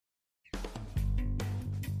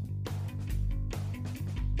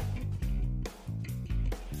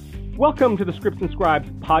Welcome to the Scripts and Scribes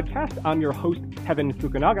podcast. I'm your host, Kevin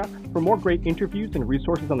Fukunaga. For more great interviews and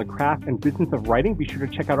resources on the craft and business of writing, be sure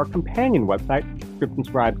to check out our companion website,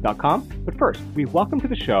 scriptsandscribes.com. But first, we welcome to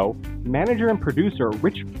the show manager and producer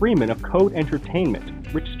Rich Freeman of Code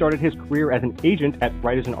Entertainment. Rich started his career as an agent at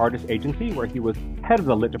Writers and Artists Agency, where he was head of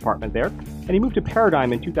the lit department there, and he moved to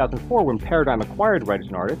Paradigm in 2004 when Paradigm acquired Writers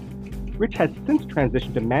and Artists. Rich has since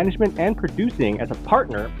transitioned to management and producing as a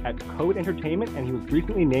partner at Code Entertainment, and he was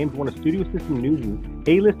recently named one of Studio System News'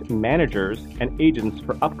 A-list managers and agents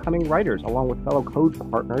for upcoming writers, along with fellow Code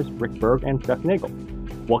partners Rick Berg and Seth Nagel.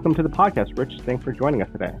 Welcome to the podcast, Rich. Thanks for joining us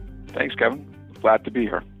today. Thanks, Kevin. Glad to be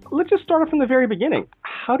here. Let's just start off from the very beginning.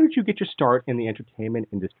 How did you get your start in the entertainment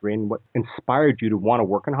industry, and what inspired you to want to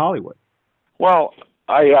work in Hollywood? Well,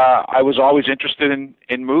 I was always interested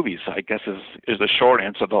in movies, I guess is the short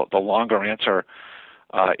answer. The longer answer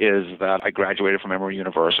is that I graduated from Emory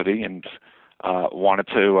University and wanted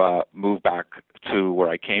to move back to where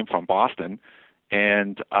I came from, Boston,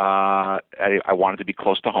 and I wanted to be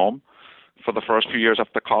close to home for the first few years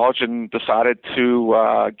after college, and decided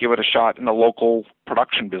to give it a shot in the local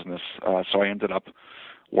production business. So I ended up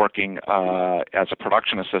working as a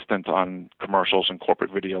production assistant on commercials and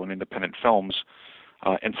corporate video and independent films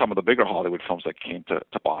in some of the bigger Hollywood films that came to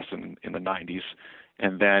Boston in the 90s.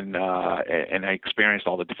 And then and I experienced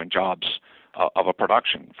all the different jobs of a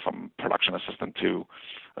production, from production assistant to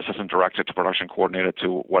assistant director to production coordinator,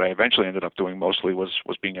 to what I eventually ended up doing mostly was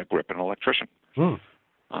being a grip and electrician.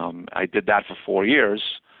 I did that for 4 years,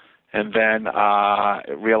 and then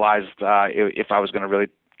realized if I was going to really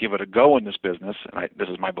give it a go in this business, and this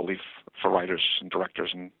is my belief for writers and directors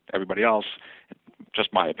and everybody else,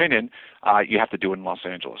 just my opinion, you have to do it in Los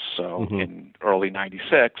Angeles. So in early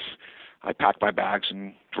 '96, I packed my bags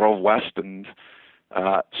and drove west and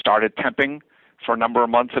started temping for a number of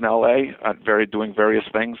months in L.A., doing various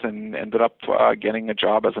things, and ended up getting a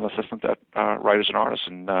job as an assistant at Writers and Artists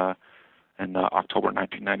in October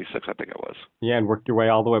 1996, I think it was. Yeah, and worked your way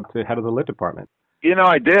all the way up to head of the lit department. You know,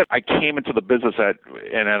 I did. I came into the business at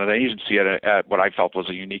an agency at what I felt was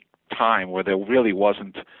a unique time, where there really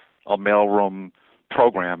wasn't a mailroom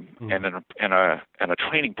program and a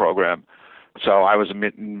training program. So I was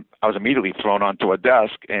immediately thrown onto a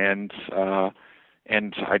desk, and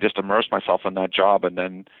I just immersed myself in that job. And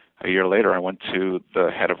then a year later, I went to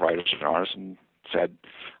the head of Writers and Artists and said,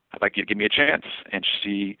 "I'd like you to give me a chance." And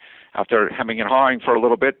she, after hemming and hawing for a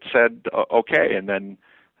little bit, said, "Okay." And then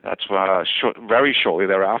that's very shortly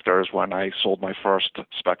thereafter is when I sold my first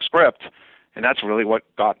spec script, and that's really what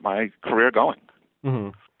got my career going.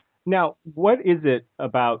 Now, what is it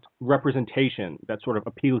about representation that sort of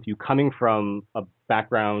appeals to you, coming from a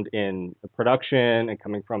background in production and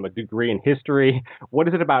coming from a degree in history? What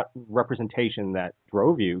is it about representation that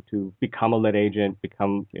drove you to become a lit agent,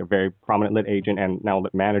 become a very prominent lit agent, and now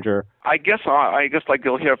lit manager? I guess like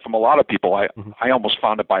you'll hear from a lot of people, I almost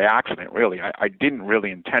found it by accident, really. I didn't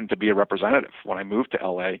really intend to be a representative. When I moved to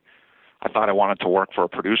L.A., I thought I wanted to work for a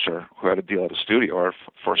producer who had a deal at a studio, or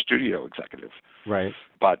for a studio executive. Right.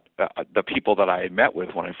 But the people that I had met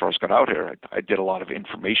with when I first got out here, I did a lot of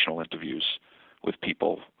informational interviews with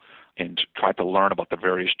people and tried to learn about the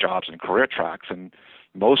various jobs and career tracks. And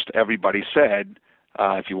most everybody said,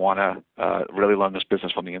 if you want to really learn this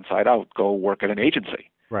business from the inside out, go work at an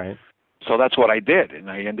agency. Right. So that's what I did,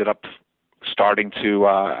 and I ended up starting to,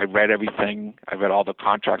 I read everything. I read all the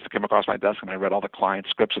contracts that came across my desk, and I read all the client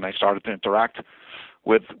scripts, and I started to interact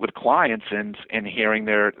with clients and hearing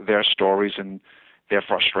their stories and their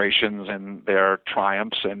frustrations and their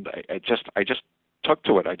triumphs. And I just took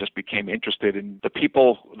to it. I just became interested in the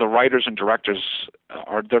people. The writers and directors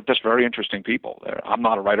they're just very interesting people. I'm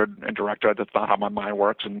not a writer and director. That's not how my mind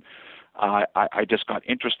works. And I just got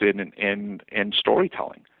interested in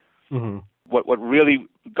storytelling. What really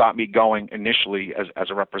got me going initially as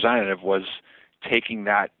a representative was taking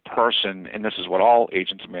that person, and this is what all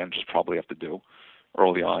agents and managers probably have to do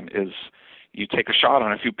early on, is you take a shot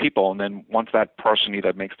on a few people, and then once that person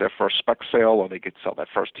either makes their first spec sale, or they get sell that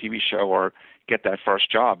first TV show, or get that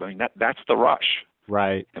first job, I mean, that's the rush.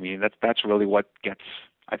 Right. I mean, that's really what gets,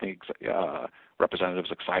 I think, representatives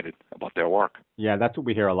excited about their work. Yeah, that's what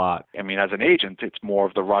we hear a lot. I mean, as an agent, it's more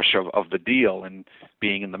of the rush of the deal and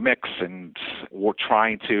being in the mix, and we're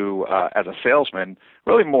trying to, as a salesman,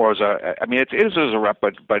 really more as it is as a rep,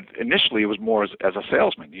 but initially it was more as a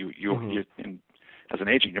salesman. As an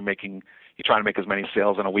agent, you're trying to make as many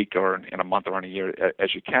sales in a week or in a month or in a year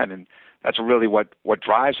as you can, and that's really what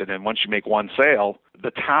drives it. And once you make one sale, the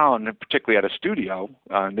town, particularly at a studio,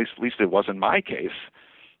 at least it was in my case,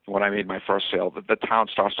 when I made my first sale, the town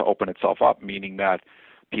starts to open itself up, meaning that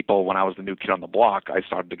people, when I was the new kid on the block, I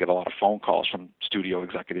started to get a lot of phone calls from studio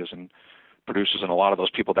executives and producers, and a lot of those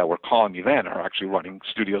people that were calling me then are actually running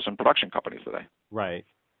studios and production companies today. Right.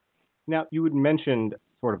 Now, you had mentioned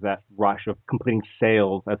sort of that rush of completing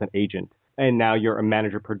sales as an agent, and now you're a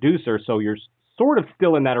manager-producer, so you're sort of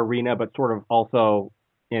still in that arena, but sort of also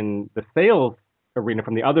in the sales arena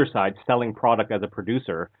from the other side, selling product as a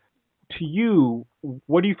producer. To you,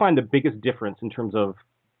 what do you find the biggest difference in terms of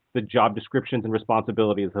the job descriptions and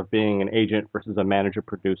responsibilities of being an agent versus a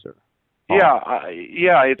manager-producer?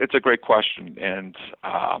 It's a great question, and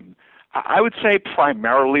I would say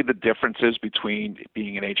primarily the differences between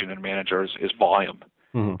being an agent and manager is volume.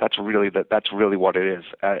 Mm-hmm. That's really what it is.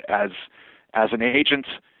 As an agent,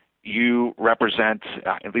 you represent,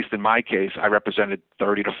 at least in my case, I represented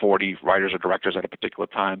 30 to 40 writers or directors at a particular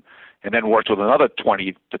time, and then worked with another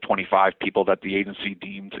 20 to 25 people that the agency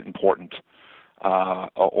deemed important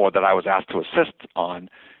or that I was asked to assist on.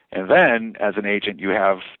 And then, as an agent, you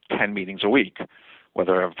have 10 meetings a week,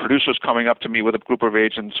 whether a producer's coming up to me with a group of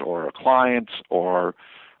agents or a client or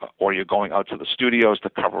you're going out to the studios to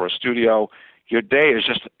cover a studio. Your day is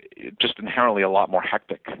just inherently a lot more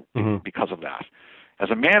hectic because of that. As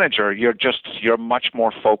a manager, you're much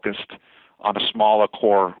more focused on a smaller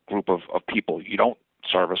core group of people. You don't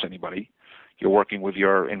service anybody. You're working with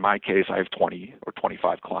in my case, I have 20 or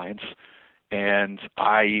 25 clients, and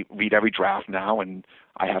I read every draft now, and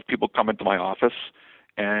I have people come into my office,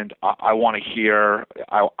 and I want to hear,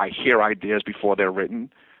 I hear ideas before they're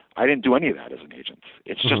written. I didn't do any of that as an agent.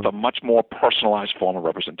 It's just a much more personalized form of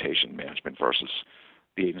representation management versus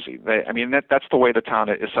the agency. That's the way the town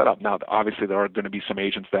is set up. Now, obviously, there are going to be some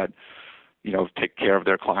agents that, take care of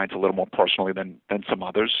their clients a little more personally than some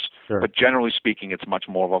others. Sure. But generally speaking, it's much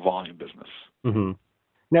more of a volume business. Mm-hmm.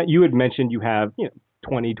 Now, you had mentioned you have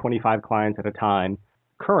 20, 25 clients at a time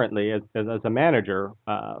currently as a manager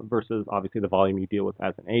versus obviously the volume you deal with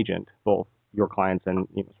as an agent, both your clients and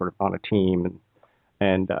sort of on a team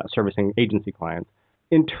and servicing agency clients.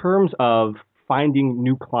 In terms of finding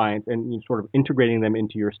new clients and sort of integrating them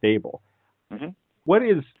into your stable,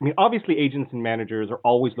 obviously agents and managers are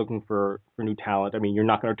always looking for new talent. You're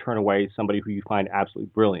not going to turn away somebody who you find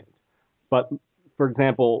absolutely brilliant. But, for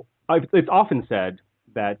example, it's often said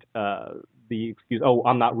that the excuse,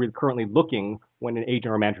 I'm not really currently looking, when an agent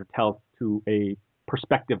or manager tells to a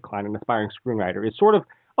prospective client, an aspiring screenwriter, is sort of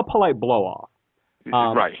a polite blow-off.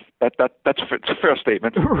 Right. That's a fair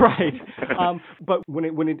statement. Right. But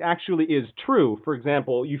when it actually is true, for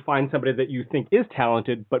example, you find somebody that you think is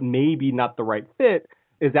talented, but maybe not the right fit,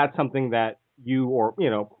 is that something that you or,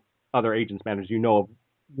 other agents, managers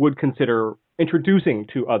would consider introducing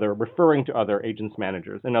to referring to other agents,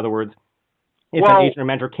 managers? In other words, if an agent or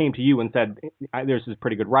manager came to you and said, "There's this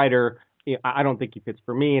pretty good writer, I don't think he fits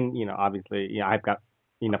for me, and obviously, I've got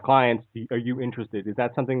enough clients. Are you interested?" Is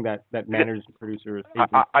that something that managers and producers?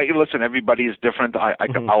 Listen, everybody is different.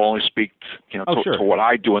 I'll only speak to what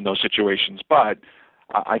I do in those situations, but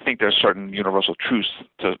I think there's certain universal truths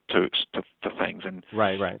to things. And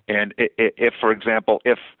right. And if, for example,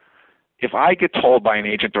 if I get told by an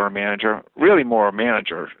agent or a manager, really more a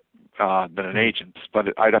manager than an agent, but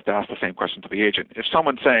I'd have to ask the same question to the agent. If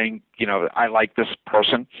someone's saying, I like this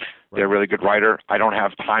person, they're a really good writer, I don't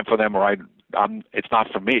have time for them, or it's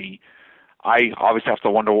not for me, I obviously have to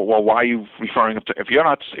wonder, well, why are you referring them to? If you're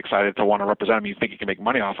not excited to want to represent them, you think you can make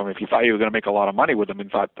money off them. If you thought you were going to make a lot of money with them and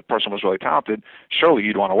thought the person was really talented, surely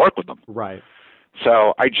you'd want to work with them. Right.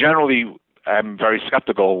 So I generally am very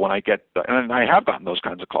skeptical when I get, and I have gotten those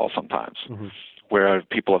kinds of calls sometimes, where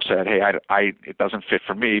people have said, "Hey, it doesn't fit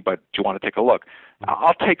for me, but do you want to take a look?"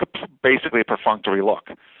 I'll take basically a perfunctory look,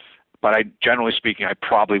 but generally speaking, I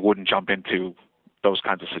probably wouldn't jump into those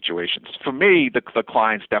kinds of situations. For me, the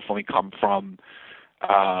clients definitely come from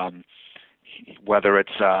whether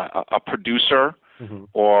it's a producer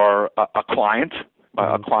or a client.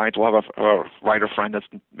 A client will have a writer friend that's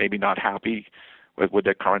maybe not happy with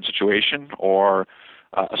their current situation, or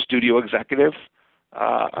a studio executive,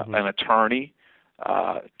 an attorney.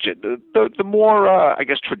 The more, I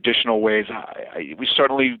guess, traditional ways, we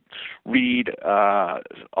certainly read a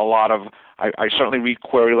lot of, I certainly read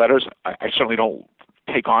query letters. I certainly don't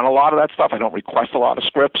take on a lot of that stuff. I don't request a lot of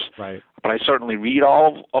scripts, right. But I certainly read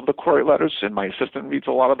all of the query letters, and my assistant reads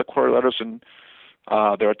a lot of the query letters, and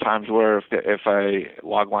there are times where if a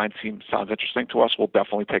log line sounds interesting to us, we'll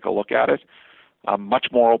definitely take a look at it. I'm much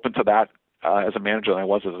more open to that as a manager than I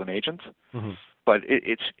was as an agent. But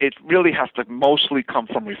it really has to mostly come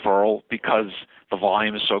from referral because the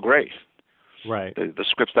volume is so great. Right. The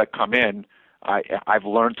scripts that come in, I've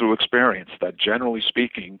learned through experience that generally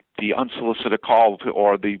speaking, the unsolicited call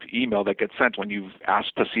or the email that gets sent when you've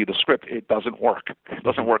asked to see the script, it doesn't work. It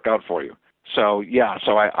doesn't work out for you. So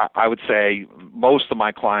I would say most of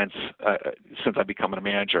my clients, since I've become a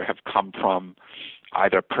manager, have come from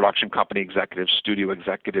either production company executives, studio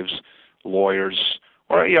executives, lawyers,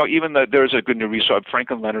 or even there's a good new resource.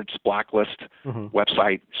 Franklin Leonard's Blacklist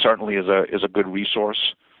website certainly is a good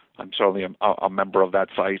resource. I'm certainly a member of that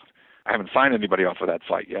site. I haven't signed anybody off of that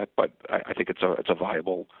site yet, but I think it's a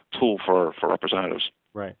valuable tool for representatives.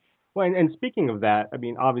 Right. Well, and speaking of that, I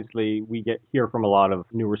mean, obviously we hear from a lot of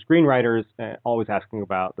newer screenwriters always asking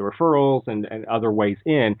about the referrals and other ways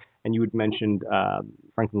in. And you had mentioned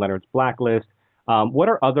Franklin Leonard's Blacklist. What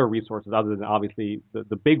are other resources other than obviously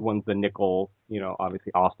the big ones, the Nickel,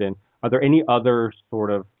 obviously Austin? Are there any other sort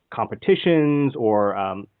of competitions or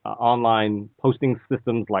online posting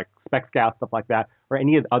systems like Spec Scout, stuff like that, or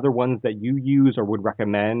any of the other ones that you use or would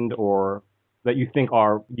recommend or that you think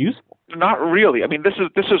are useful? Not really. I mean, this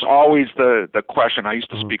is always the question. I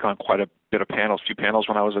used to speak on quite a few panels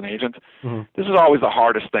when I was an agent. This is always the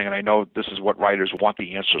hardest thing, and I know this is what writers want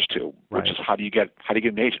the answers to, which is how do you get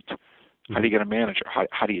an agent? How do you get a manager?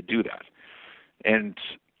 How do you do that? And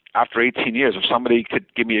after 18 years, if somebody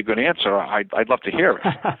could give me a good answer, I'd love to hear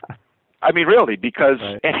it. I mean, really, because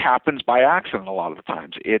it happens by accident a lot of the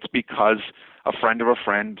times. It's because a friend of a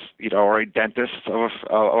friend, or a dentist of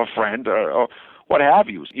a friend, or what have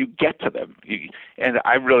you. You get to them, and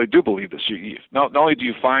I really do believe this. Not only do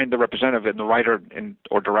you find the representative and the writer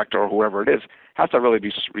or director or whoever it is, has to really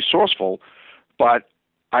be resourceful, but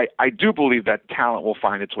I do believe that talent will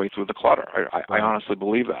find its way through the clutter. I honestly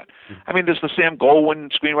believe that. I mean, there's the Sam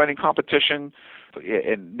Goldwyn screenwriting competition,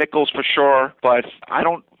 and Nichols for sure, but I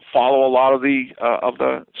don't follow a lot of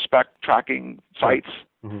the spec tracking sites.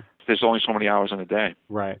 There's only so many hours in a day.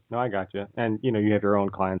 Right. No, I got you. And, you have your own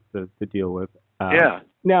clients to deal with. Yeah.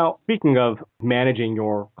 Now, speaking of managing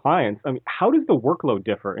your clients, I mean, how does the workload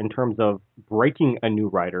differ in terms of breaking a new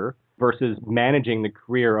writer versus managing the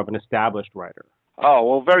career of an established writer? Oh,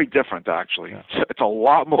 well, very different, actually. Yeah. It's a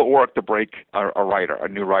lot more work to break a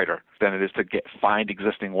new writer, than it is to find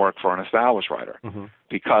existing work for an established writer.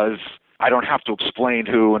 Because I don't have to explain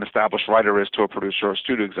who an established writer is to a producer or a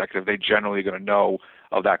studio executive. They generally are going to know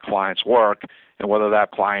of that client's work and whether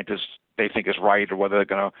that client they think is right, or whether they're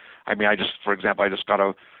going to, for example, I just got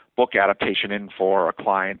a book adaptation in for a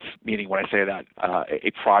client, meaning when I say that,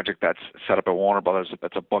 a project that's set up at Warner Brothers,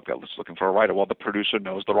 that's a book that was looking for a writer. Well, the producer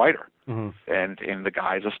knows the writer, and the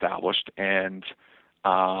guy's established, and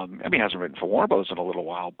he hasn't written for Warner Brothers in a little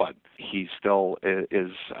while, but he still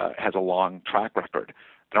has a long track record.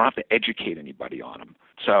 I don't have to educate anybody on him.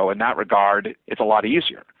 So in that regard, it's a lot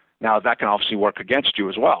easier. Now, that can obviously work against you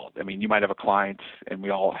as well. I mean, you might have a client, and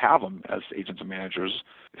we all have them as agents and managers,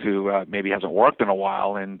 who maybe hasn't worked in a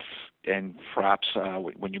while, and perhaps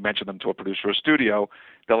when you mention them to a producer or a studio,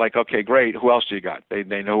 they're like, okay, great, who else do you got? They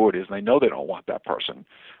know who it is, and they know they don't want that person.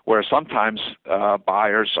 Whereas sometimes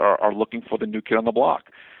buyers are looking for the new kid on the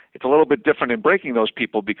block. It's a little bit different in breaking those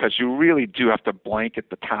people, because you really do have to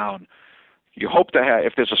blanket the town. You hope to have,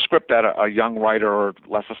 if there's a script that a young writer or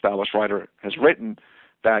less established writer has written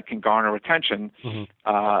that can garner attention,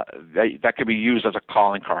 that could be used as a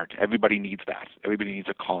calling card. Everybody needs that. Everybody needs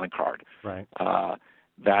a calling card. Right.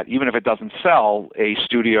 That even if it doesn't sell, a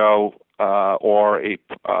studio or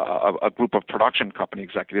a group of production company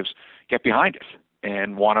executives get behind it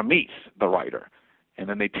and want to meet the writer. And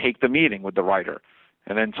then they take the meeting with the writer.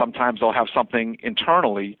 And then sometimes they'll have something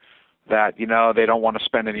internally that, they don't want to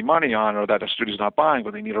spend any money on, or that a studio's not buying,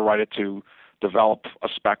 but they need a writer to develop a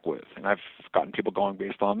spec with. And I've gotten people going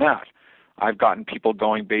based on that. I've gotten people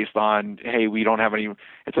going based on, hey, we don't have any,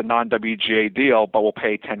 it's a non-WGA deal, but we'll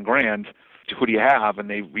pay $10,000. Who do you have? And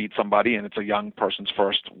they read somebody, and it's a young person's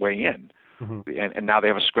first way in. And now they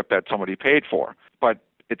have a script that somebody paid for. But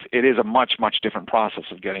it is a much, much different process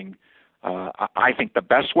of getting, I think the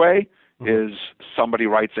best way is somebody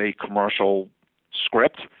writes a commercial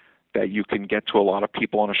script that you can get to a lot of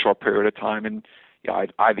people in a short period of time, and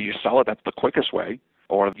either you sell it, that's the quickest way,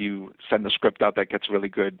 or you send the script out that gets really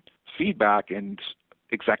good feedback and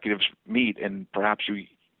executives meet, and perhaps you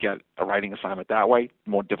get a writing assignment that way.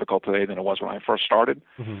 More difficult today than it was when I first started.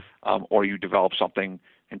 Or you develop something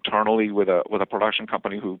internally with a production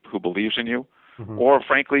company who believes in you. Or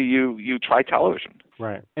frankly, you try television.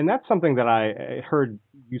 Right. And that's something that I heard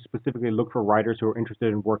you specifically look for writers who are interested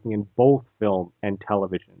in working in both film and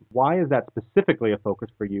television. Why is that specifically a focus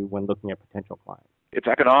for you when looking at potential clients? It's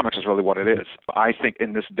economics is really what it is. I think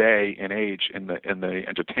in this day and age in the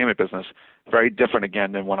entertainment business, very different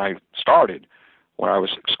again than when I started. where I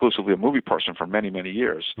was exclusively a movie person for many, many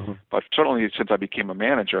years. Mm-hmm. But certainly since I became a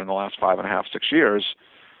manager in the last 5.5, 6 years,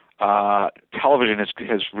 television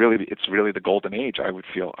has really, it's really the golden age. I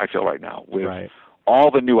feel right now with Right.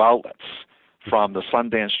 all the new outlets, from the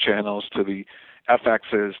Sundance channels to the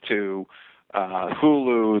FXs to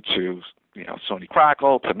Hulu to Sony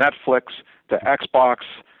Crackle to Netflix to Xbox,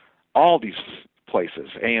 all these places,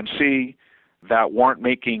 AMC, that weren't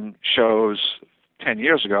making shows 10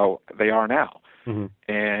 years ago, they are now. Mm-hmm.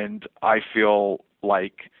 And I feel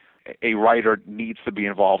like a writer needs to be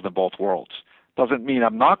involved in both worlds. Doesn't mean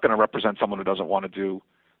I'm not going to represent someone who doesn't want to do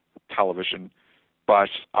television, but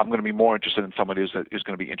I'm going to be more interested in somebody who's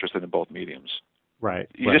going to be interested in both mediums. Right.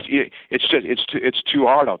 It's too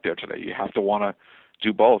hard out there today. You have to want to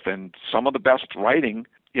do both, and some of the best writing,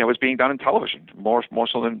 is being done in television, more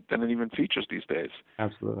so than in even features these days.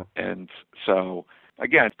 Absolutely. And so,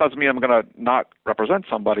 again, it doesn't mean I'm going to not represent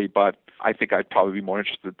somebody, but I think I'd probably be more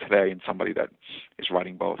interested today in somebody that is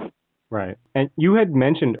writing both. Right. And you had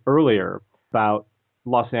mentioned earlier about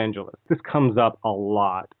Los Angeles. This comes up a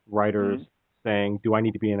lot. Writers saying, do I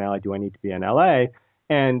need to be in LA? Do I need to be in LA?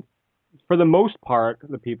 And for the most part,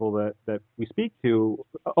 the people that we speak to,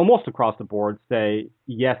 almost across the board, say,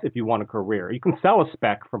 yes, if you want a career. You can sell a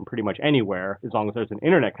spec from pretty much anywhere as long as there's an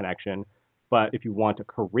internet connection. But if you want a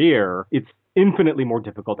career, it's infinitely more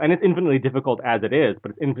difficult. And it's infinitely difficult as it is,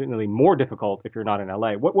 but it's infinitely more difficult if you're not in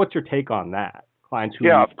LA. What's your take on that? Clients who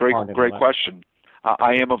great question.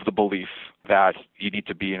 I am of the belief that you need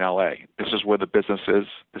to be in LA. This is where the business is.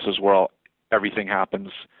 This is where everything happens.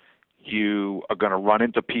 You are going to run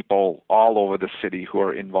into people all over the city who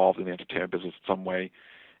are involved in the entertainment business in some way,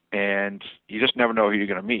 and you just never know who you're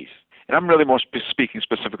going to meet. And I'm really more speaking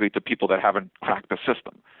specifically to people that haven't cracked the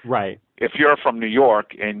system. Right. If you're from New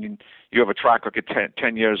York and you have a track record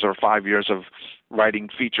 10 years or 5 years of writing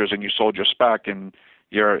features and you sold your spec and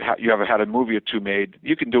you haven't had a movie or two made,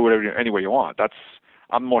 you can do whatever any way you want.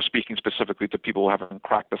 I'm more speaking specifically to people who haven't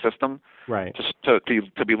cracked the system. Right.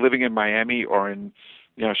 To be living in Miami or in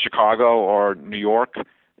Chicago or New York,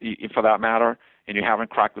 for that matter, and you haven't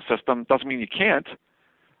cracked the system, doesn't mean you can't.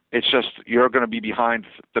 It's just you're going to be behind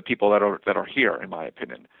the people that are here, in my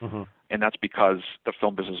opinion. Mm-hmm. And that's because the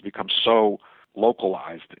film business has become so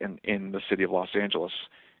localized in the city of Los Angeles.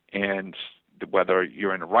 And whether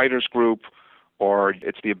you're in a writer's group or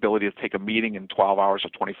it's the ability to take a meeting in 12 hours or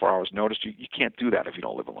 24 hours notice, you can't do that if you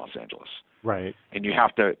don't live in Los Angeles. Right. And you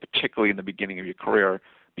have to, particularly in the beginning of your career,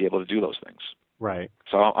 be able to do those things. Right.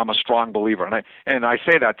 So I'm a strong believer, and I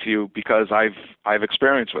say that to you because I've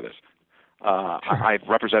experienced with it. I've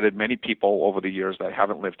represented many people over the years that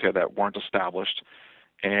haven't lived here, that weren't established,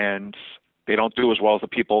 and they don't do as well as the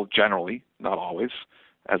people generally, not always,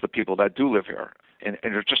 as the people that do live here. And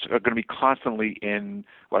they're just going to be constantly in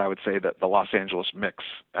what I would say the Los Angeles mix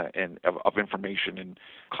of information, and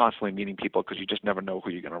constantly meeting people because you just never know who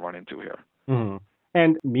you're going to run into here. Mm-hmm.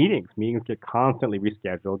 And meetings get constantly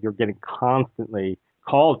rescheduled. You're getting constantly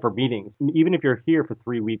called for meetings. Even if you're here for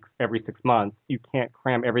 3 weeks every 6 months, you can't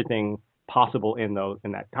cram everything possible in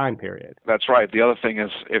that time period. That's right. The other thing is,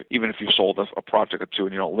 even if you sold a project or two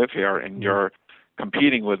and you don't live here and you're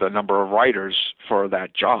competing with a number of writers for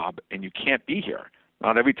that job and you can't be here,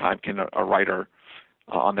 not every time can a writer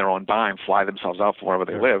on their own dime fly themselves out from wherever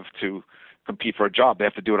they live to compete for a job. They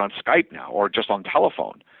have to do it on Skype now or just on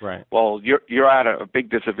telephone. Right. Well, you're at a big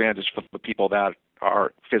disadvantage for the people that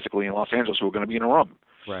are physically in Los Angeles who are going to be in a room,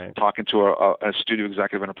 right, talking to a studio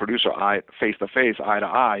executive and a producer face to face, eye to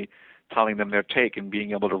eye, telling them their take and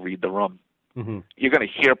being able to read the room. Mm-hmm. You're going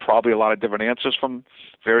to hear probably a lot of different answers from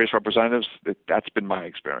various representatives. That's been my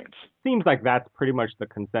experience. Seems like that's pretty much the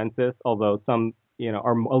consensus, although some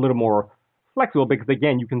are a little more flexible because,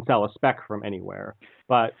 again, you can sell a spec from anywhere.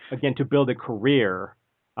 But, again, to build a career,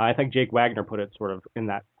 I think Jake Wagner put it sort of in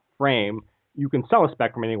that frame. You can sell a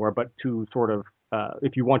spec from anywhere, but to sort of,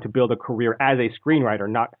 if you want to build a career as a screenwriter,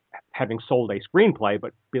 not having sold a screenplay,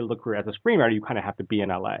 but build a career as a screenwriter, you kind of have to be in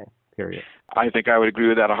LA, period. I think I would agree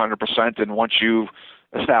with that 100%. And once you've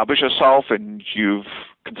established yourself and you've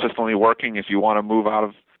consistently working, if you want to move out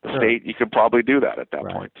of the state, you can probably do that at that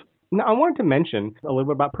point. Now, I wanted to mention a little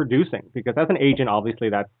bit about producing, because as an agent, obviously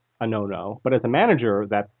that's a no-no. But as a manager,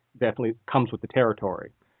 that definitely comes with the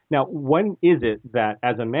territory. Now, when is it that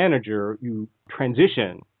as a manager, you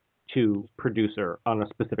transition to producer on a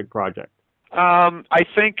specific project? I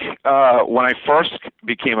think when I first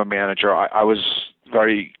became a manager, I was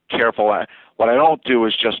very careful. What I don't do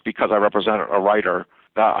is just because I represent a writer,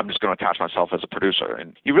 I'm just going to attach myself as a producer.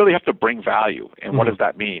 And you really have to bring value. And what does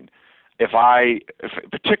that mean?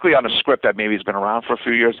 particularly on a script that maybe has been around for a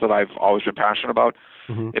few years that I've always been passionate about,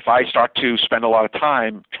 if I start to spend a lot of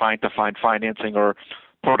time trying to find financing or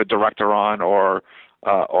put a director on or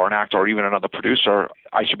an actor or even another producer,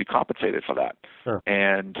 I should be compensated for that. Sure.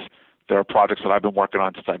 And there are projects that I've been working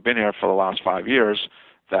on since I've been here for the last 5 years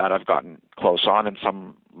that I've gotten close on, and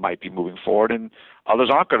some might be moving forward, and others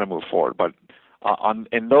aren't going to move forward. But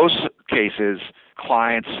in those cases,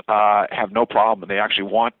 clients have no problem. They actually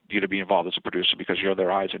want you to be involved as a producer because you're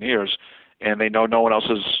their eyes and ears, and they know no one else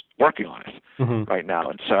is working on it right now.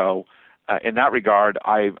 And so in that regard,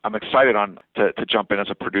 I'm excited to jump in as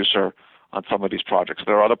a producer on some of these projects.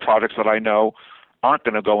 There are other projects that I know aren't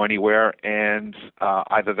going to go anywhere, and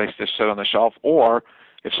either they just sit on the shelf, or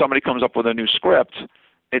if somebody comes up with a new script,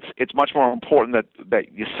 it's much more important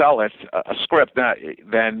that you sell it, a script,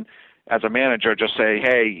 than as a manager just say,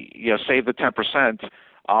 hey, save the 10%,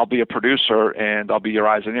 I'll be a producer and I'll be your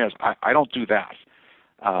eyes and ears. I don't do that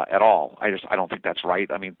at all. I don't think that's right.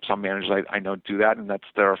 I mean, some managers I know do that, and that's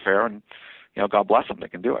their affair, and God bless them, they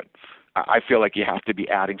can do it. I feel like you have to be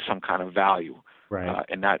adding some kind of value. Right.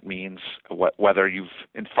 And that means whether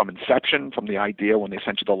from inception, from the idea when they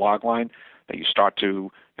sent you the log line, that you start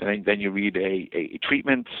to, and then you read a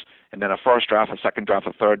treatment, and then a first draft, a second draft,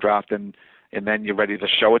 a third draft, and then you're ready to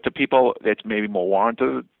show it to people. It's maybe more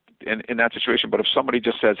warranted in that situation. But if somebody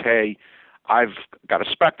just says, hey, I've got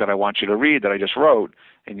a spec that I want you to read that I just wrote,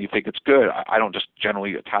 and you think it's good, I don't just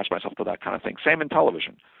generally attach myself to that kind of thing. Same in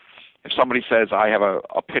television. If somebody says, I have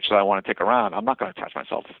a pitch that I want to take around, I'm not going to attach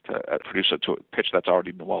myself to a producer to a pitch that's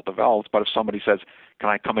already been well developed. But if somebody says, can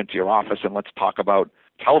I come into your office and let's talk about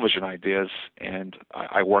television ideas, and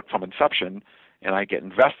I work from inception and I get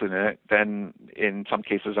invested in it, then in some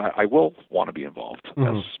cases I will want to be involved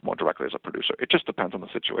as more directly as a producer. It just depends on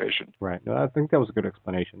the situation. Right. No, I think that was a good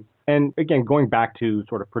explanation. And again, going back to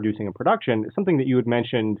sort of producing and production, something that you had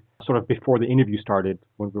mentioned sort of before the interview started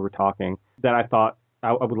when we were talking that I thought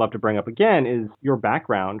I would love to bring up again is your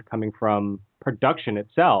background coming from production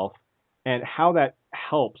itself and how that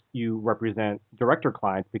helps you represent director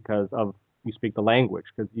clients because of you speak the language,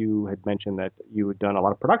 because you had mentioned that you had done a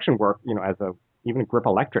lot of production work, as even Grip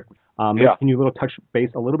Electric. Yeah. Can you touch base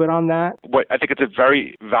a little bit on that? I think it's a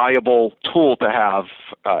very valuable tool to have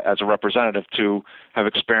as a representative to have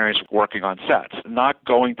experience working on sets, not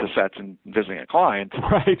going to sets and visiting a client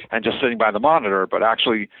right. and just sitting by the monitor, but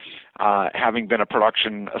actually having been a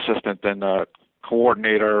production assistant and a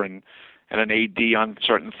coordinator and an AD on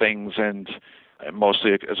certain things, and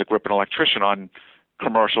mostly as a grip and electrician on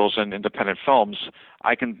commercials and independent films,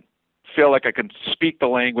 I can feel like I can speak the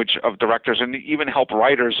language of directors and even help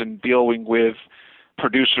writers in dealing with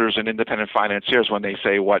producers and independent financiers when they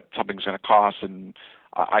say what something's going to cost. And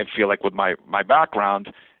I feel like with my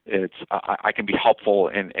background, I can be helpful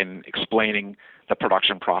in explaining the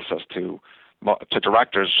production process to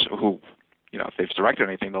directors who, if they've directed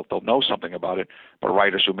anything, they'll know something about it, but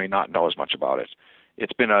writers who may not know as much about it.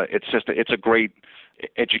 It's a great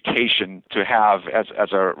education to have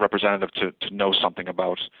as a representative to know something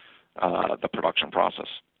about the production process.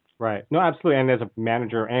 Right. No, absolutely. And as a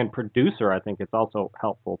manager and producer, I think it's also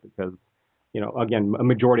helpful because, again, a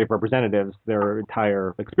majority of representatives, their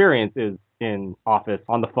entire experience is in office,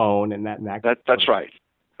 on the phone, and that. That's right.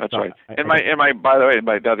 That's right. And by the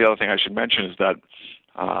way, the other thing I should mention is that,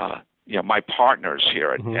 my partners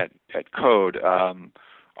here at Code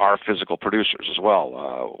are physical producers as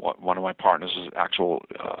well. One of my partners is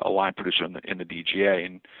a line producer in the DGA,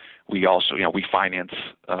 and we also, we finance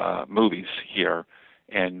movies here,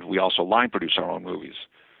 and we also line produce our own movies.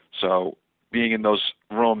 So being in those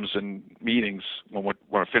rooms and meetings when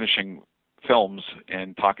we're finishing films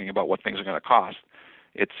and talking about what things are going to cost,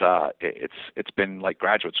 it's been like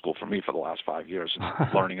graduate school for me for the last 5 years,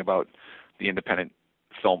 learning about the independent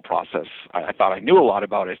film process. I thought I knew a lot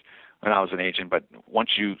about it when I was an agent, but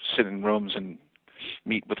once you sit in rooms and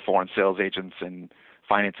meet with foreign sales agents and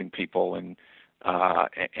financing people and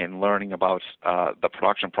learning about the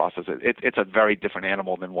production process, it's a very different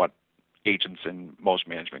animal than what agents and most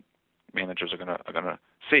managers are gonna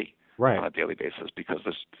see on a daily basis. Because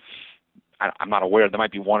I'm not aware. There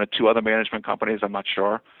might be one or two other management companies, I'm not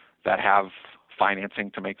sure, that have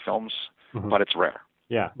financing to make films, but it's rare.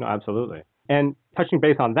 Yeah, no, absolutely. And touching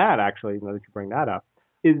base on that, actually, now that you bring that up,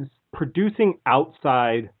 is producing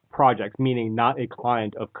outside projects, meaning not a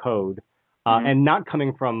client of Code, and not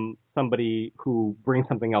coming from somebody who brings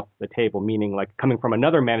something else to the table, meaning like coming from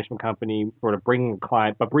another management company, sort of bringing a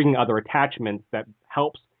client, but bringing other attachments that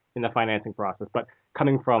helps in the financing process, but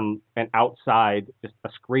coming from an outside, just a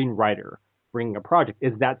screenwriter bringing a project.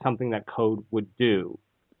 Is that something that Code would do?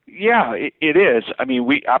 Yeah, it is. I mean,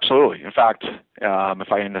 we absolutely. In fact,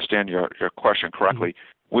 if I understand your question correctly,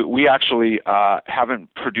 we actually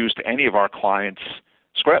haven't produced any of our clients'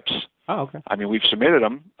 scripts. Oh, okay. I mean, we've submitted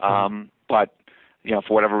them, but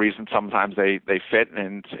for whatever reason, sometimes they fit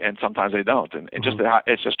and sometimes they don't. And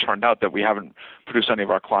it's just turned out that we haven't produced any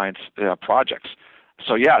of our clients' projects.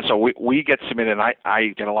 So we get submitted, and I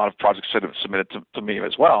get a lot of projects submitted to me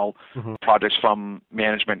as well, projects from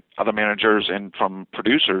management, other managers, and from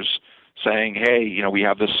producers saying, hey, we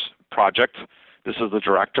have this project. This is the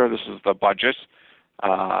director. This is the budget.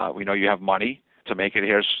 We know you have money to make it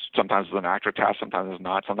here. Sometimes there's an actor attached, sometimes there's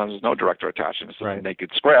not. Sometimes there's no director attached, and it's just a naked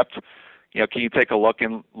script. Can you take a look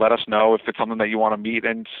and let us know if it's something that you want to meet,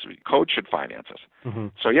 and Code should finance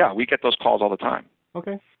it. So we get those calls all the time.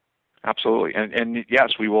 Okay. Absolutely, and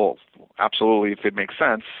yes, we will absolutely, if it makes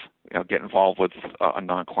sense, get involved with a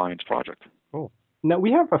non-client's project. Cool. Now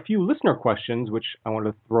we have a few listener questions which I want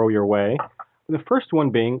to throw your way. The first one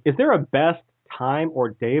being, is there a best time or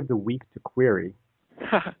day of the week to query?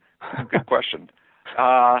 Good question.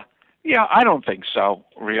 I don't think so,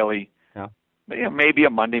 really. Yeah. Maybe a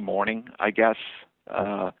Monday morning, I guess,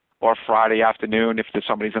 or Friday afternoon if there's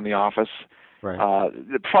somebody's in the office. Right.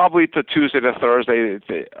 Probably to Tuesday to Thursday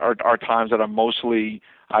are times that are mostly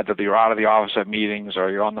either you're out of the office at meetings,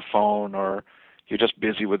 or you're on the phone, or you're just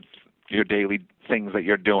busy with your daily things that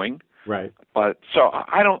you're doing. Right. But so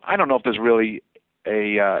I don't know if there's really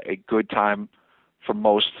a good time for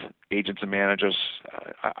most agents and managers.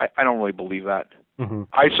 I don't really believe that.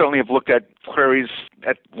 I certainly have looked at queries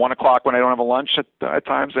at 1:00 when I don't have a lunch at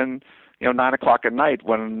times, and 9:00 at night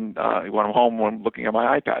when I'm home, when I'm looking at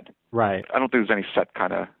my iPad. Right. I don't think there's any set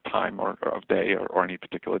kind of time or of day or any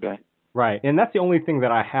particular day. Right. And that's the only thing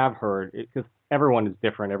that I have heard, because everyone is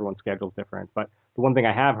different, everyone's schedule is different. But the one thing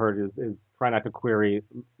I have heard is try not to query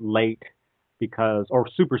late or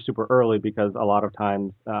super, super early, because a lot of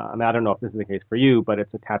times, I don't know if this is the case for you, but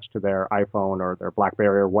it's attached to their iPhone or their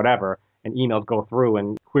BlackBerry or whatever, and emails go through,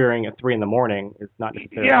 and querying at 3 a.m. is not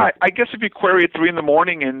necessarily. Yeah, I guess if you query at 3 a.m.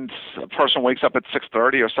 and a person wakes up at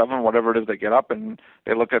 6:30 or 7, whatever it is, they get up and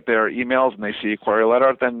they look at their emails and they see a query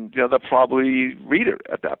letter, then they'll probably read it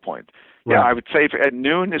at that point. Right. Yeah, I would say at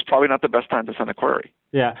noon is probably not the best time to send a query.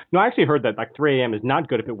 Yeah. No, I actually heard that 3 a.m. is not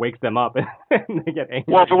good if it wakes them up and they get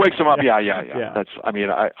angry. Well, if it wakes them up, yeah. That's. I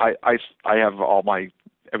mean, I have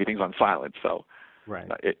everything's on silent, so. Right.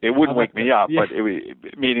 It wouldn't wake me up, but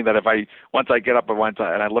meaning that once I get up and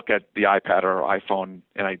I look at the iPad or iPhone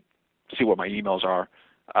and I see what my emails are,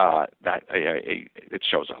 that it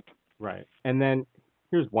shows up. Right. And then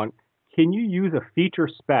here's one. Can you use a feature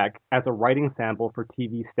spec as a writing sample for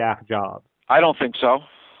TV staff jobs? I don't think so.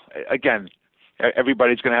 Again,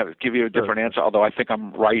 everybody's going to give you a different answer, although I think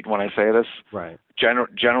I'm right when I say this. Right.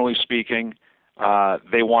 Generally speaking,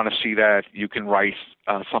 they want to see that you can write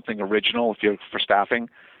something original if you're for staffing.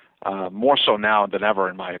 More so now than ever,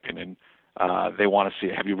 in my opinion. They want to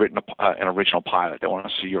see, have you written an original pilot? They want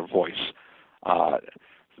to see your voice.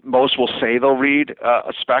 Most will say they'll read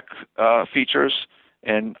a spec features,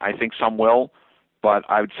 and I think some will, but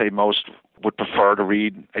I would say most would prefer to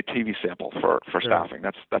read a TV sample for staffing.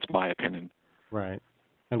 That's my opinion. Right.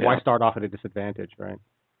 And why start off at a disadvantage, right?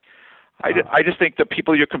 I just think the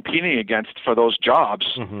people you're competing against for those jobs,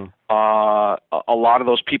 a lot of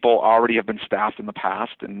those people already have been staffed in the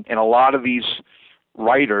past, and a lot of these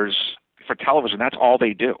writers for television, that's all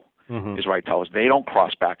they do is write television. They don't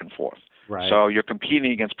cross back and forth. Right. So you're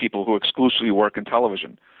competing against people who exclusively work in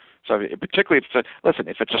television. So particularly if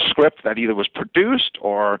it's a script that either was produced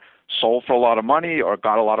or sold for a lot of money or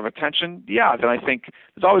got a lot of attention, then I think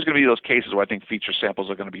there's always going to be those cases where I think feature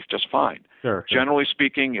samples are going to be just fine. Sure. Generally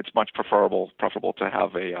speaking, it's much preferable to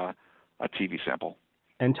have a TV sample.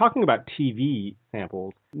 And talking about TV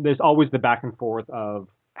samples, there's always the back and forth of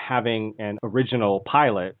having an original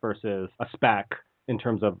pilot versus a spec in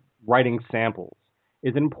terms of writing samples.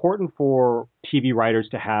 Is it important for TV writers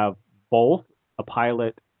to have both a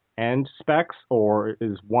pilot and specs, or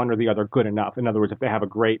is one or the other good enough? In other words, if they have a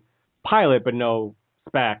great pilot but no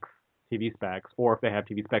specs, TV specs, or if they have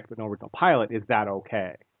TV specs but no original pilot, is that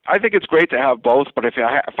okay? I think it's great to have both, but if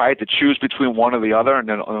I had to choose between one or the other, and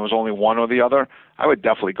then there was only one or the other, I would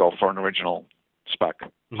definitely go for an original spec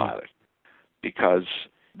pilot, because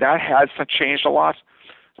that has changed a lot.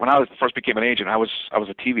 When I first became an agent, I was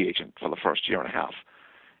a TV agent for the first year and a half,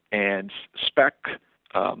 and spec,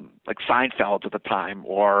 like Seinfeld at the time,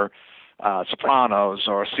 or Sopranos,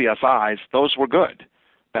 or CSIs, those were good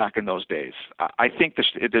back in those days. I think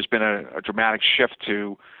there's been a dramatic shift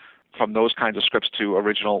from those kinds of scripts to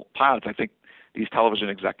original pilots. I think these television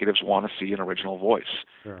executives want to see an original voice.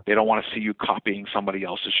 Sure. They don't want to see you copying somebody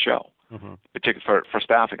else's show. Mm-hmm. Particularly for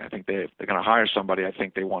staffing, I think they're going to hire somebody. I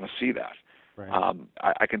think they want to see that. Right.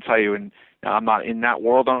 I can tell you, and I'm not in that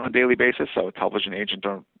world on a daily basis, so a television agent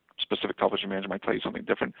or specific television manager might tell you something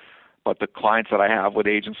different. But the clients that I have with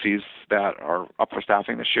agencies that are up for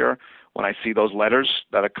staffing this year, when I see those letters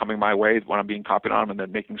that are coming my way when I'm being copied on them and they're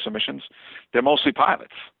making submissions, they're mostly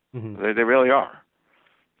pilots. Mm-hmm. They really are.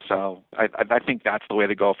 So I think that's the way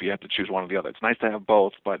to go if you have to choose one or the other. It's nice to have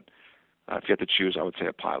both, but if you have to choose, I would say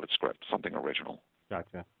a pilot script, something original.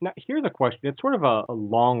 Gotcha. Now, here's a question. It's sort of a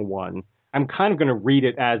long one. I'm kind of going to read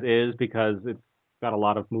it as is because it's got a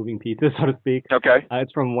lot of moving pieces, so to speak. Okay.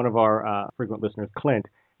 It's from one of our frequent listeners, Clint.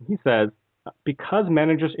 He says, because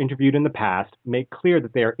managers interviewed in the past make clear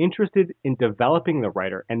that they are interested in developing the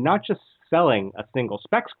writer and not just selling a single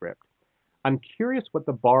spec script, I'm curious what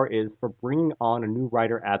the bar is for bringing on a new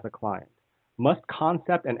writer as a client. Must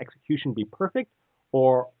concept and execution be perfect,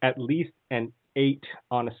 or at least an 8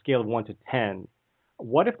 on a scale of 1 to 10?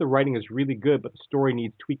 What if the writing is really good, but the story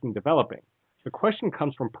needs tweaking, developing? The question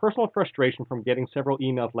comes from personal frustration from getting several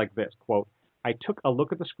emails like this, quote, I took a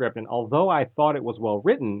look at the script, and although I thought it was well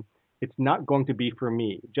written, it's not going to be for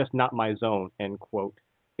me, just not my zone, end quote.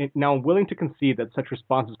 Now, I'm willing to concede that such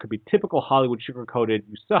responses could be typical Hollywood sugar-coated,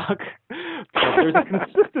 you suck, but there's a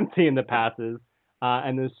consistency in the passes,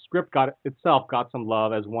 and the script itself got some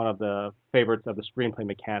love as one of the favorites of the screenplay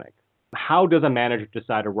mechanic. How does a manager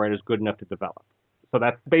decide a writer is good enough to develop? So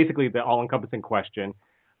that's basically the all-encompassing question,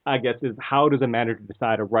 I guess, is how does a manager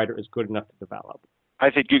decide a writer is good enough to develop? I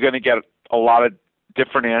think you're going to get a lot of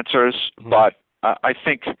different answers, but I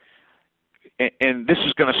think, and this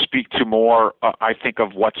is going to speak to more, I think,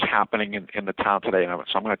 of what's happening in the town today.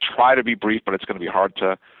 So I'm going to try to be brief, but it's going to be hard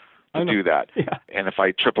to do that. Yeah. And if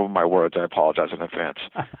I trip over my words, I apologize in advance.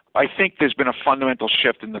 I think there's been a fundamental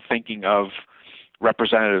shift in the thinking of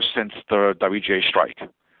representatives since the WGA strike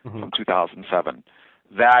from 2007.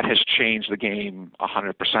 That has changed the game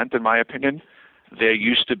 100%, in my opinion. There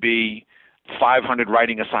used to be 500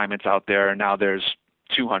 writing assignments out there, and now there's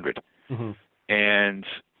 200. Mm-hmm. And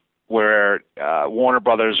where Warner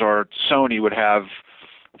Brothers or Sony would have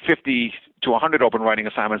 50 to 100 open writing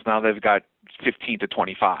assignments, now they've got 15 to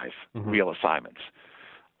 25 real assignments.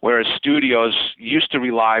 Whereas studios used to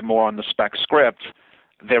rely more on the spec script,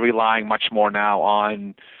 they're relying much more now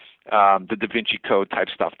on the Da Vinci Code type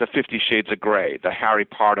stuff, the 50 Shades of Grey, the Harry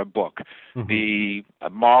Potter book, the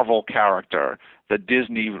Marvel character, the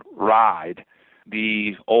Disney ride,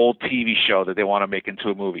 the old TV show that they want to make into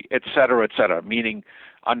a movie, et cetera, meaning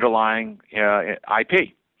underlying IP.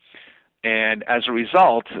 And as a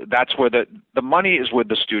result, that's where the money is with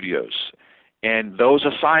the studios. And those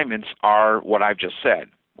assignments are what I've just said.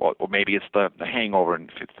 Or maybe it's the hangover in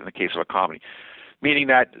the case of a comedy. Meaning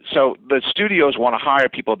that, so the studios want to hire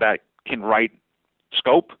people that can write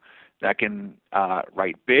scope, that can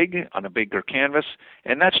write big on a bigger canvas,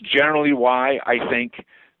 and that's generally why I think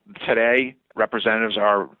today representatives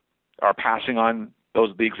are passing on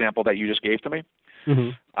the example that you just gave to me.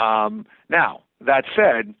 Now, that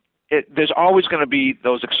said, there's always going to be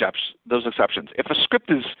those exceptions. If a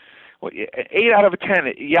script is 8 out of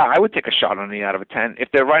 10, yeah, I would take a shot on an 8 out of 10. If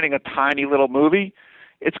they're writing a tiny little movie,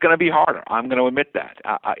 it's going to be harder. I'm going to admit that.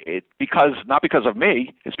 Not because of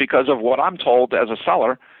me. It's because of what I'm told as a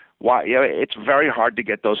seller. Why it's very hard to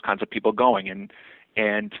get those kinds of people going,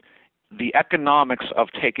 and the economics of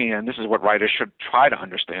taking, and this is what writers should try to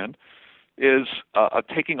understand, is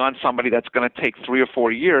taking on somebody that's going to take 3 or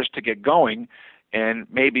 4 years to get going, and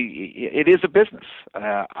maybe it is a business.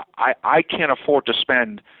 I can't afford to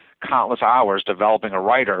spend countless hours developing a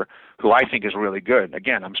writer who I think is really good.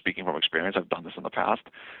 Again, I'm speaking from experience. I've done this in the past.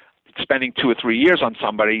 Spending 2 or 3 years on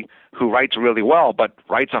somebody who writes really well, but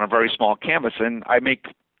writes on a very small canvas, and I make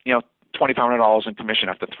 $2,500 in commission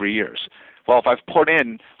after 3 years. Well, if I've put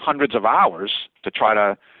in hundreds of hours to try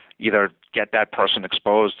to either get that person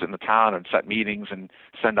exposed in the town and set meetings and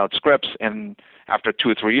send out scripts, and after 2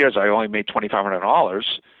 or 3 years I only made $2,500,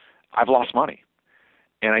 I've lost money.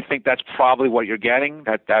 And I think that's probably what you're getting.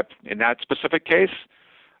 That in that specific case,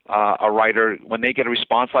 a writer, when they get a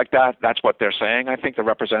response like that, that's what they're saying. I think the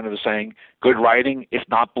representative is saying, good writing is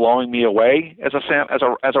not blowing me away as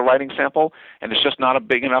a writing sample, and it's just not a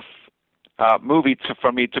big enough movie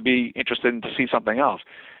for me to be interested in to see something else.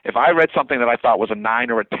 If I read something that I thought was a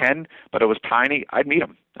 9 or a 10, but it was tiny, I'd meet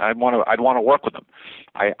them. I'd want to work with them.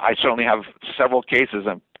 I certainly have several cases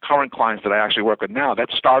and current clients that I actually work with now that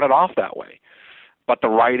started off that way. But the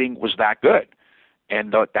writing was that good,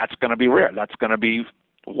 and that's going to be rare. That's going to be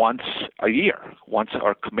once a year,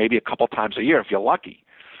 or maybe a couple times a year if you're lucky.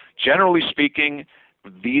 generally speaking,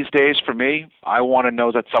 these days for me, I want to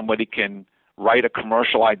know that somebody can write a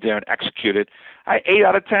commercial idea and execute it. 8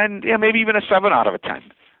 out of 10, maybe even a 7 out of a 10.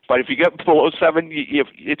 But if you get below 7,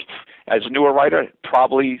 it's, as a newer writer,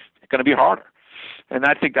 probably going to be harder. And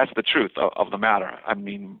I think that's the truth of the matter. I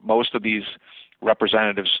mean, most of these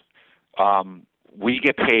representatives, we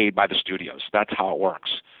get paid by the studios. That's how it works.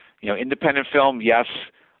 Independent film, yes,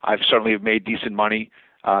 I've certainly made decent money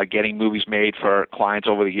getting movies made for clients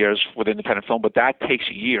over the years with independent film, but that takes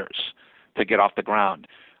years to get off the ground.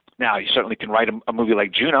 Now, you certainly can write a movie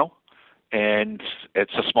like Juno, and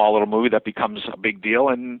it's a small little movie that becomes a big deal,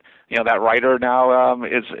 and that writer now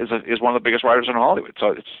is one of the biggest writers in Hollywood.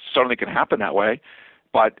 So it certainly can happen that way,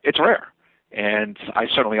 but it's rare. And I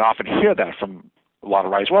certainly often hear that from a lot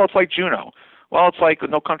of writers. Well, it's like Juno. Well, it's like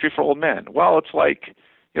No Country for Old Men. Well, it's like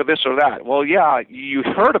this or that. Well, yeah, you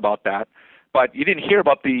heard about that, but you didn't hear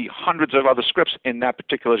about the hundreds of other scripts in that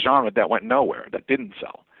particular genre that went nowhere, that didn't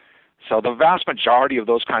sell. So the vast majority of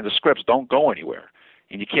those kinds of scripts don't go anywhere,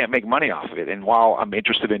 and you can't make money off of it. And while I'm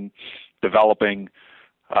interested in developing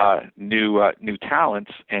new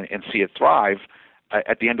talents and see it thrive,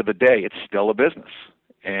 at the end of the day, it's still a business.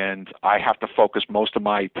 And I have to focus most of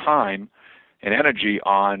my time and energy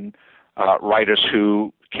on writers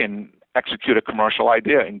who can execute a commercial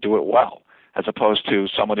idea and do it well, as opposed to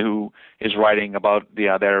someone who is writing about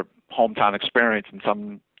their hometown experience in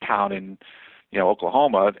some town in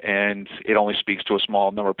Oklahoma, and it only speaks to a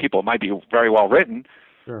small number of people. It might be very well written,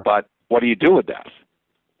 sure, but what do you do with that?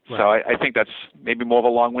 Right. So I think that's maybe more of a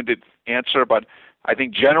long-winded answer, but I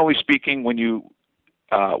think generally speaking, when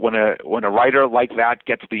a writer like that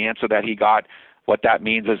gets the answer that he got, what that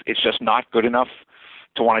means is it's just not good enough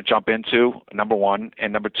to want to jump into, number one,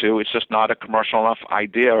 and number two, it's just not a commercial enough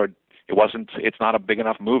idea, or it's not a big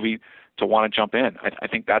enough movie to want to jump in. I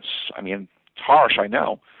think it's harsh, I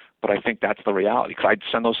know, but I think that's the reality, because I'd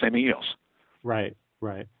send those same emails. Right.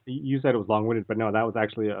 You said it was long-winded, but no, that was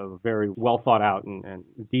actually a very well thought out and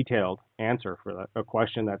detailed answer for a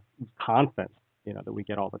question that's constant, that we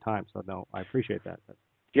get all the time. So no, I appreciate that.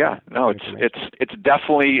 Yeah, no, it's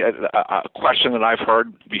definitely a question that I've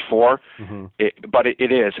heard before, mm-hmm. But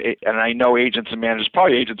it is, and I know agents and managers,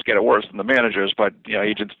 probably agents get it worse than the managers, but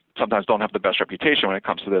agents sometimes don't have the best reputation when it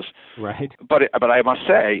comes to this. Right. But I must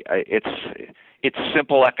say, it's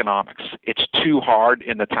simple economics. It's too hard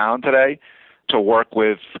in the town today to work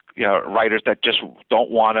with writers that just don't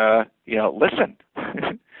want to listen,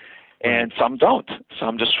 and some don't.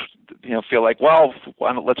 Some just feel like, well,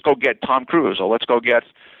 let's go get Tom Cruise, or let's go get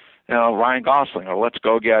Ryan Gosling, or let's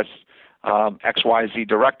go get XYZ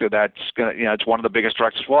director that's gonna it's one of the biggest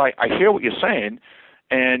directors. Well, I hear what you're saying,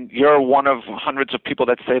 and you're one of hundreds of people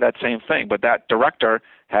that say that same thing, but that director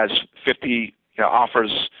has 50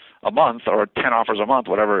 offers a month, or 10 offers a month,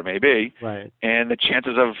 whatever it may be, right, and the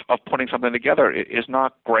chances of putting something together is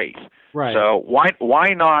not great. Right. So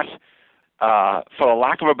why not, for the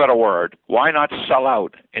lack of a better word, why not sell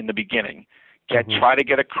out in the beginning? Mm-hmm. Try to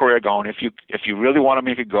get a career going. If you really want to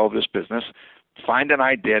make a go of this business, find an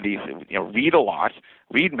idea. Read a lot,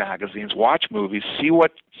 read magazines, watch movies, see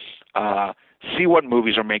what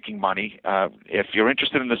movies are making money. If you're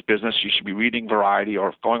interested in this business, you should be reading Variety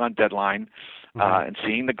or going on Deadline, mm-hmm. And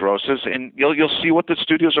seeing the grosses, and you'll see what the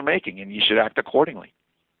studios are making, and you should act accordingly.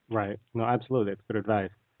 Right. No, absolutely. That's good advice.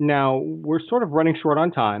 Now, we're sort of running short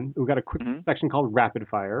on time. We've got a quick mm-hmm. section called Rapid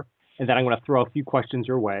Fire, and then I'm going to throw a few questions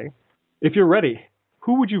your way. If you're ready,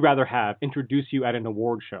 who would you rather have introduce you at an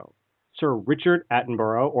award show? Sir Richard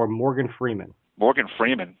Attenborough or Morgan Freeman? Morgan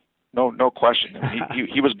Freeman. No question.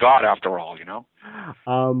 He was God after all,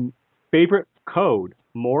 Favorite code,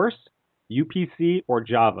 Morse, UPC, or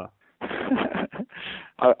Java?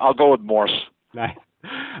 I'll go with Morse. Nice.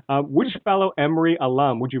 Which fellow Emory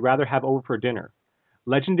alum would you rather have over for dinner?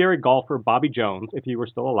 Legendary golfer Bobby Jones, if he were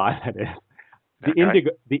still alive, that is.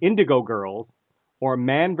 The Indigo Girls, or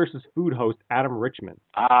Man vs. Food host Adam Richman?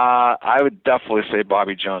 I would definitely say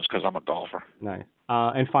Bobby Jones, because I'm a golfer. Nice.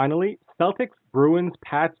 And finally, Celtics, Bruins,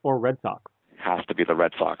 Pats, or Red Sox? Has to be the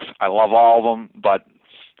Red Sox. I love all of them, but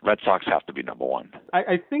Red Sox have to be number one.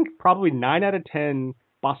 I think probably 9 out of 10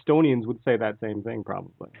 Bostonians would say that same thing,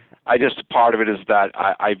 probably. Part of it is that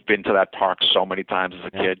I've been to that park so many times as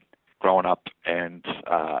a kid growing up, and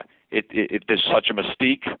there's such a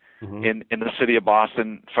mystique mm-hmm. in the city of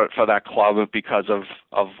Boston for that club because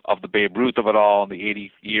of the Babe Ruth of it all, in the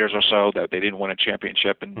 80 years or so that they didn't win a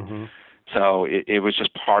championship, and mm-hmm. so it was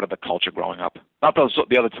just part of the culture growing up. Not that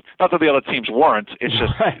the other teams weren't. It's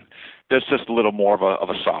just right. There's just a little more of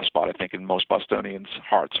a soft spot, I think, in most Bostonians'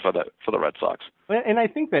 hearts for the Red Sox. And I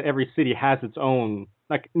think that every city has its own,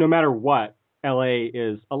 like, no matter what, LA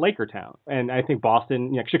is a Laker town, and I think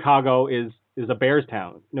Boston, Chicago is a Bears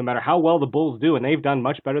town. No matter how well the Bulls do, and they've done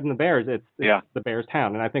much better than the Bears, it's the Bears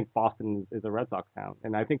town. And I think Boston is a Red Sox town,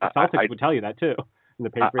 and I think the Celtics would tell you that too. And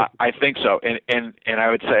the Patriots. I think so, and I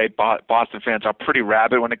would say Boston fans are pretty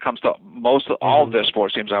rabid when it comes to most of all of their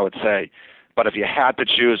sports teams, I would say. But if you had to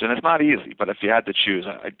choose, and it's not easy, but if you had to choose,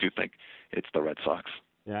 I do think it's the Red Sox.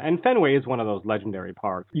 Yeah, and Fenway is one of those legendary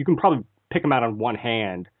parks. You can probably pick them out on one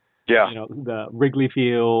hand. Yeah. The Wrigley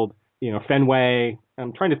Field, Fenway.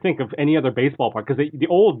 I'm trying to think of any other baseball park because the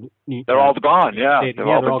old. They're all gone. Yeah, they've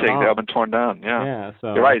all been torn down. Yeah. Yeah.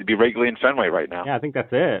 So you're right. It'd be Wrigley and Fenway right now. Yeah, I think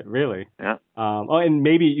that's it. Really. Yeah. And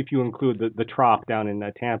maybe if you include the Trop down in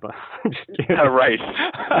Tampa. I'm just kidding. Right.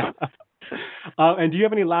 And do you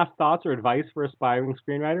have any last thoughts or advice for aspiring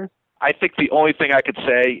screenwriters? I think the only thing I could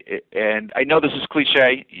say, and I know this is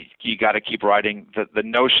cliche, you got to keep writing. The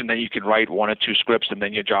notion that you can write one or two scripts and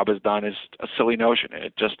then your job is done is a silly notion.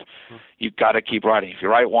 You've got to keep writing. If you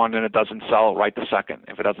write one and it doesn't sell, write the second.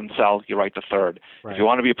 If it doesn't sell, you write the third. Right. If you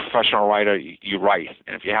want to be a professional writer, you write.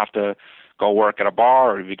 And if you have to go work at a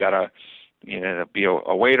bar, or if you got to be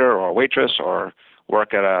a waiter or a waitress, or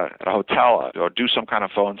work at a hotel, or do some kind of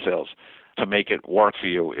phone sales to make it work for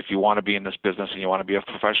you. If you want to be in this business and you want to be a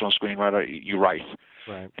professional screenwriter, you write.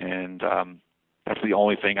 Right. And that's the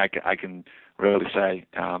only thing I can really say.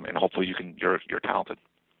 And hopefully you're talented.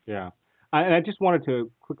 Yeah. And I just wanted to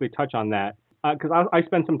quickly touch on that because I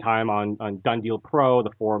spent some time on Done Deal Pro,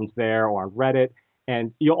 the forums there, or on Reddit.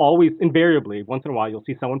 And you'll always, invariably, once in a while, you'll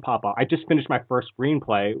see someone pop up. I just finished my first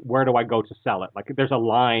screenplay. Where do I go to sell it? Like there's a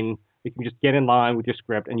line. You can just get in line with your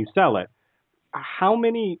script and you sell it. How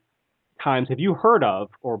many times have you heard of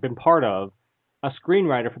or been part of a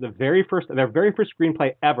screenwriter for their very first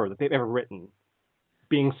screenplay ever that they've ever written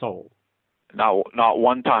being sold? Not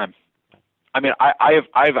one time. I mean,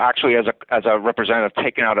 I've actually as a representative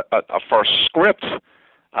taken out a first script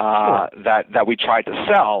that we tried to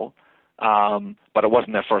sell, but it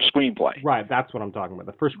wasn't their first screenplay. Right, that's what I'm talking about.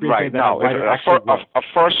 The first screenplay right, that no, a writer actually wrote. A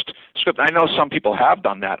first script. I know some people have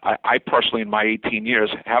done that. I personally, in my 18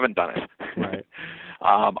 years, haven't done it. Right.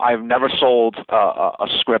 I've never sold a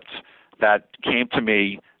script that came to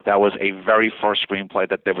me that was a very first screenplay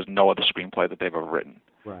that there was no other screenplay that they've ever written.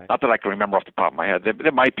 Right. Not that I can remember off the top of my head.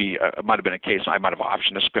 There might be, it might have been a case I might have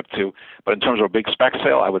optioned a script too, but in terms of a big spec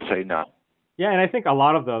sale, I would say no. Yeah, and I think a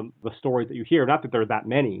lot of the stories that you hear, not that there are that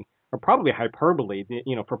many, are probably hyperbole.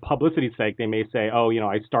 For publicity's sake, they may say,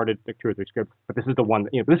 I started 2 or 3 scripts, but this is the one,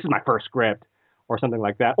 this is my first script, or something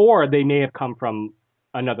like that. Or they may have come from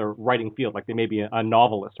another writing field, like they may be a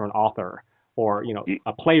novelist or an author or,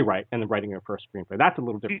 a playwright and then writing their first screenplay. That's a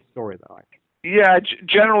little different story, though. Yeah,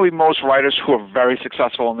 generally most writers who are very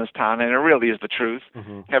successful in this town, and it really is the truth,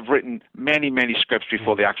 have written many, many scripts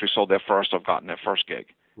before they actually sold their first or gotten their first gig.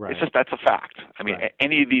 Right. It's just, that's a fact. I mean,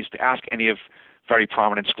 any of these, ask any of very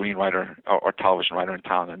prominent screenwriter or television writer in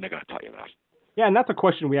town, and they're going to tell you that. Yeah, and that's a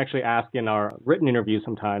question we actually ask in our written interviews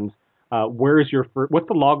sometimes. What's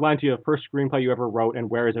the log line to your first screenplay you ever wrote, and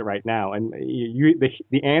where is it right now? And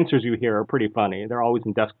the answers you hear are pretty funny. They're always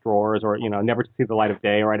in desk drawers, or never to see the light of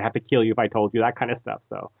day, or I'd have to kill you if I told you, that kind of stuff.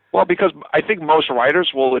 So. Well, because I think most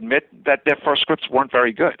writers will admit that their first scripts weren't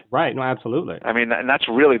very good. Right. No, absolutely. I mean, and that's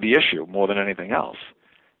really the issue more than anything else.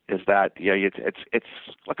 Is that it's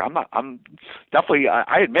look, I'm definitely,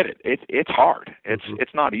 I admit it. It's hard.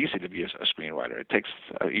 It's not easy to be a screenwriter. It takes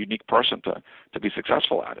a unique person to be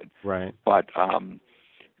successful at it. Right. But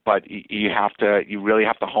you really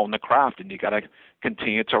have to hone the craft, and you got to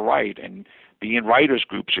continue to write and be in writers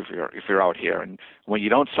groups if you're out here. And when you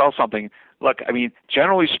don't sell something, look, I mean,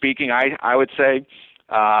 generally speaking, I would say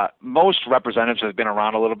most representatives that have been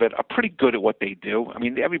around a little bit are pretty good at what they do. I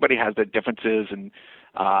mean, everybody has their differences, and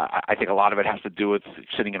I think a lot of it has to do with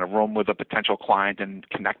sitting in a room with a potential client and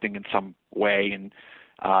connecting in some way, and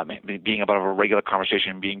being able to have a regular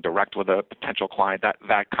conversation and being direct with a potential client,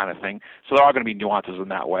 that kind of thing. So there are going to be nuances in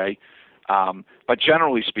that way. But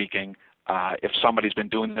generally speaking, if somebody's been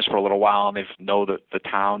doing this for a little while and they know the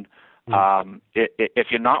town, if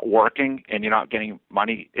you're not working and you're not getting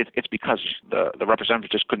money, it's because the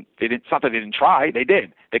representative just couldn't. It's not that they didn't try; they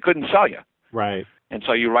did. They couldn't sell you. Right. And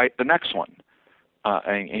so you write the next one,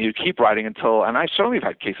 and you keep writing until. And I certainly have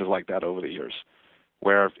had cases like that over the years,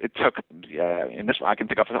 where it took. In this, I can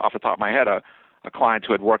think off the top of my head a client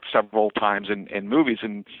who had worked several times in movies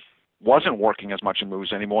and wasn't working as much in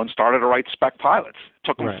movies anymore and started to write spec pilots. It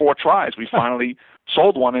took him 4 tries. We finally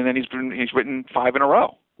sold one, and then he's written 5 in a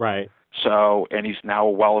row. Right. So, and he's now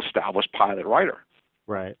a well-established pilot writer.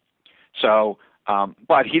 Right. So,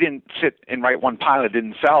 But he didn't sit and write one pilot,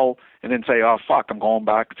 didn't sell, and then say, "Oh fuck, I'm going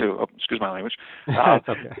back to excuse my language,"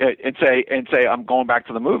 okay. and say I'm going back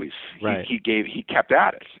to the movies. Right. He kept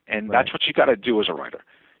at it, and Right. that's what you got to do as a writer.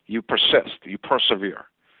 You persist, you persevere,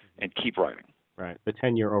 and keep writing. Right. The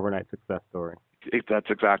 10-year overnight success story. That's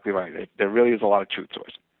exactly right. There really is a lot of truth to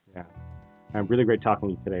it. Yeah. Really great talking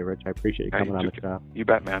to you today, Rich. I appreciate you coming on the show. You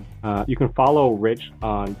bet, man. You can follow Rich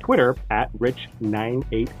on Twitter at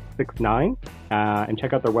Rich9869 and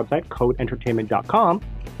check out their website, codeentertainment.com.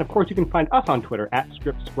 And of course, you can find us on Twitter at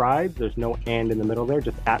ScriptScribes. There's no and in the middle there,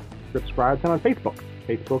 just at ScriptScribes, and on Facebook,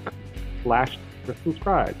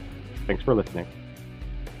 Facebook/ScriptScribes. Thanks for listening.